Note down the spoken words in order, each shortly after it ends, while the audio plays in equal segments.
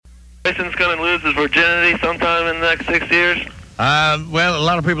Tyson's going to lose his virginity sometime in the next 6 years? Well, a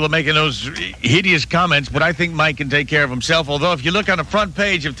lot of people are making those hideous comments, but I think Mike can take care of himself. Although, if you look on the front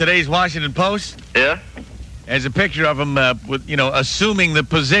page of today's Washington Post, Yeah? there's a picture of him, assuming the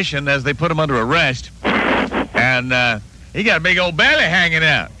position as they put him under arrest, and he got a big old belly hanging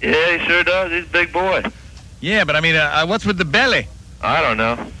out. Yeah, he sure does. He's a big boy. Yeah, but I mean, what's with the belly? I don't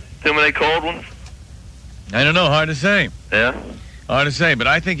know. Too many cold ones? I don't know. Hard to say. Yeah? Hard to say, but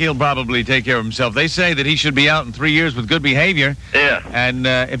I think he'll probably take care of himself. They say that he should be out in 3 years with good behavior. Yeah. And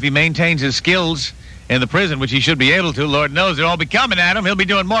if he maintains his skills in the prison, which he should be able to, Lord knows they'll all be coming at him. He'll be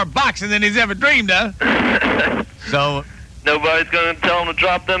doing more boxing than he's ever dreamed of. So... Nobody's going to tell him to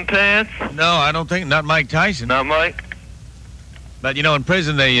drop them pants? No, I don't think. Not Mike Tyson. Not Mike? But, in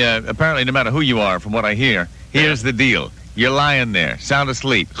prison, they apparently, no matter who you are, from what I hear, here's the deal. You're lying there, sound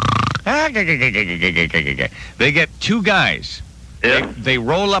asleep. They get two guys. Yeah. They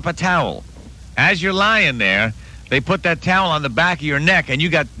roll up a towel. As you're lying there, they put that towel on the back of your neck, and you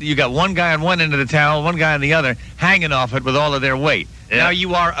got one guy on one end of the towel, one guy on the other, hanging off it with all of their weight. Yeah. Now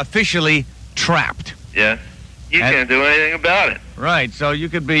you are officially trapped. Yeah. You can't do anything about it. Right, so you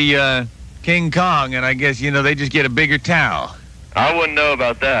could be King Kong, and I guess, they just get a bigger towel. I wouldn't know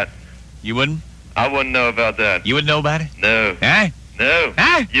about that. You wouldn't? I wouldn't know about that. You wouldn't know about it? No. Huh? No.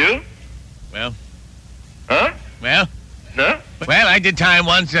 Huh? You? Well. Huh? Well. No? Well, I did time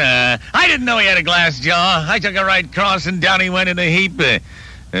once. I didn't know he had a glass jaw. I took a right cross, and down he went in a heap.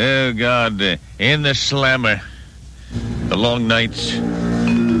 Oh, God. In the slammer. The long nights.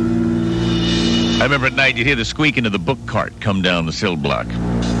 I remember at night you'd hear the squeaking of the book cart come down the sill block.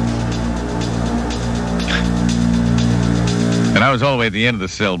 And I was all the way at the end of the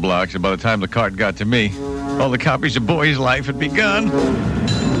cell block, so by the time the cart got to me, all the copies of Boy's Life had begun.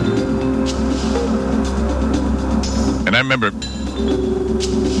 And I remember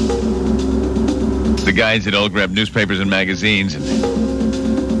the guys that all grabbed newspapers and magazines. And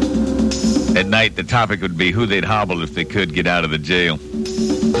at night, the topic would be who they'd hobble if they could get out of the jail.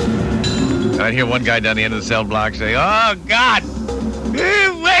 And I'd hear one guy down the end of the cell block say, "Oh, God,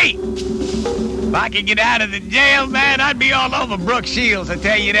 wait! If I could get out of the jail, man, I'd be all over Brooke Shields, I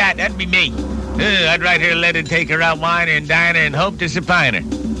tell you that. That'd be me. I'd write her a letter, take her out, wine her and dine her, and hope to supine her."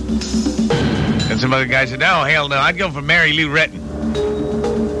 And some other guy said, "Oh, hell no, I'd go for Mary Lou Retton.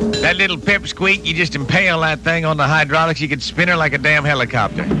 That little pipsqueak, you just impale that thing on the hydraulics, you could spin her like a damn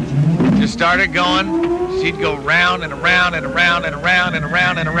helicopter. Just start her going, she'd go round and around and around and around and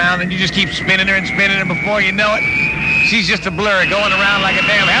around and around, and you just keep spinning her, and before you know it, she's just a blur going around like a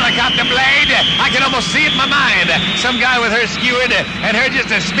damn helicopter blade. I can almost see it in my mind. Some guy with her skewered and her just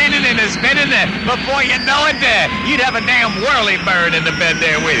a spinning and a spinning. Before you know it, you'd have a damn whirly bird in the bed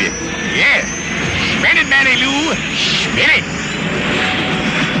there with you. Yeah. Spin it, Mary Lou. Spin it.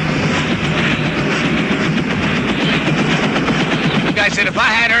 The guy said if I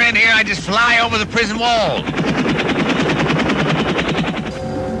had her in here, I'd just fly over the prison wall.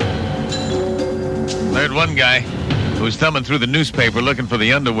 I heard one guy who was thumbing through the newspaper looking for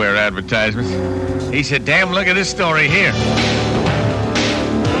the underwear advertisements. He said, "Damn, look at this story here.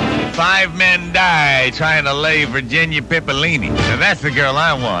 5 men die trying to lay Virginia Pippolini." Now, that's the girl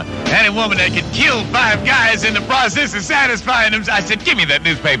I want. Any woman that could kill 5 guys in the process of satisfying them. I said, "Give me that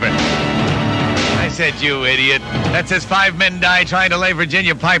newspaper." I said, "You idiot. That says 5 men die trying to lay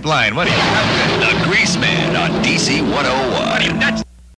Virginia pipeline. What are you?" The Greasman on DC 101. What are you nuts?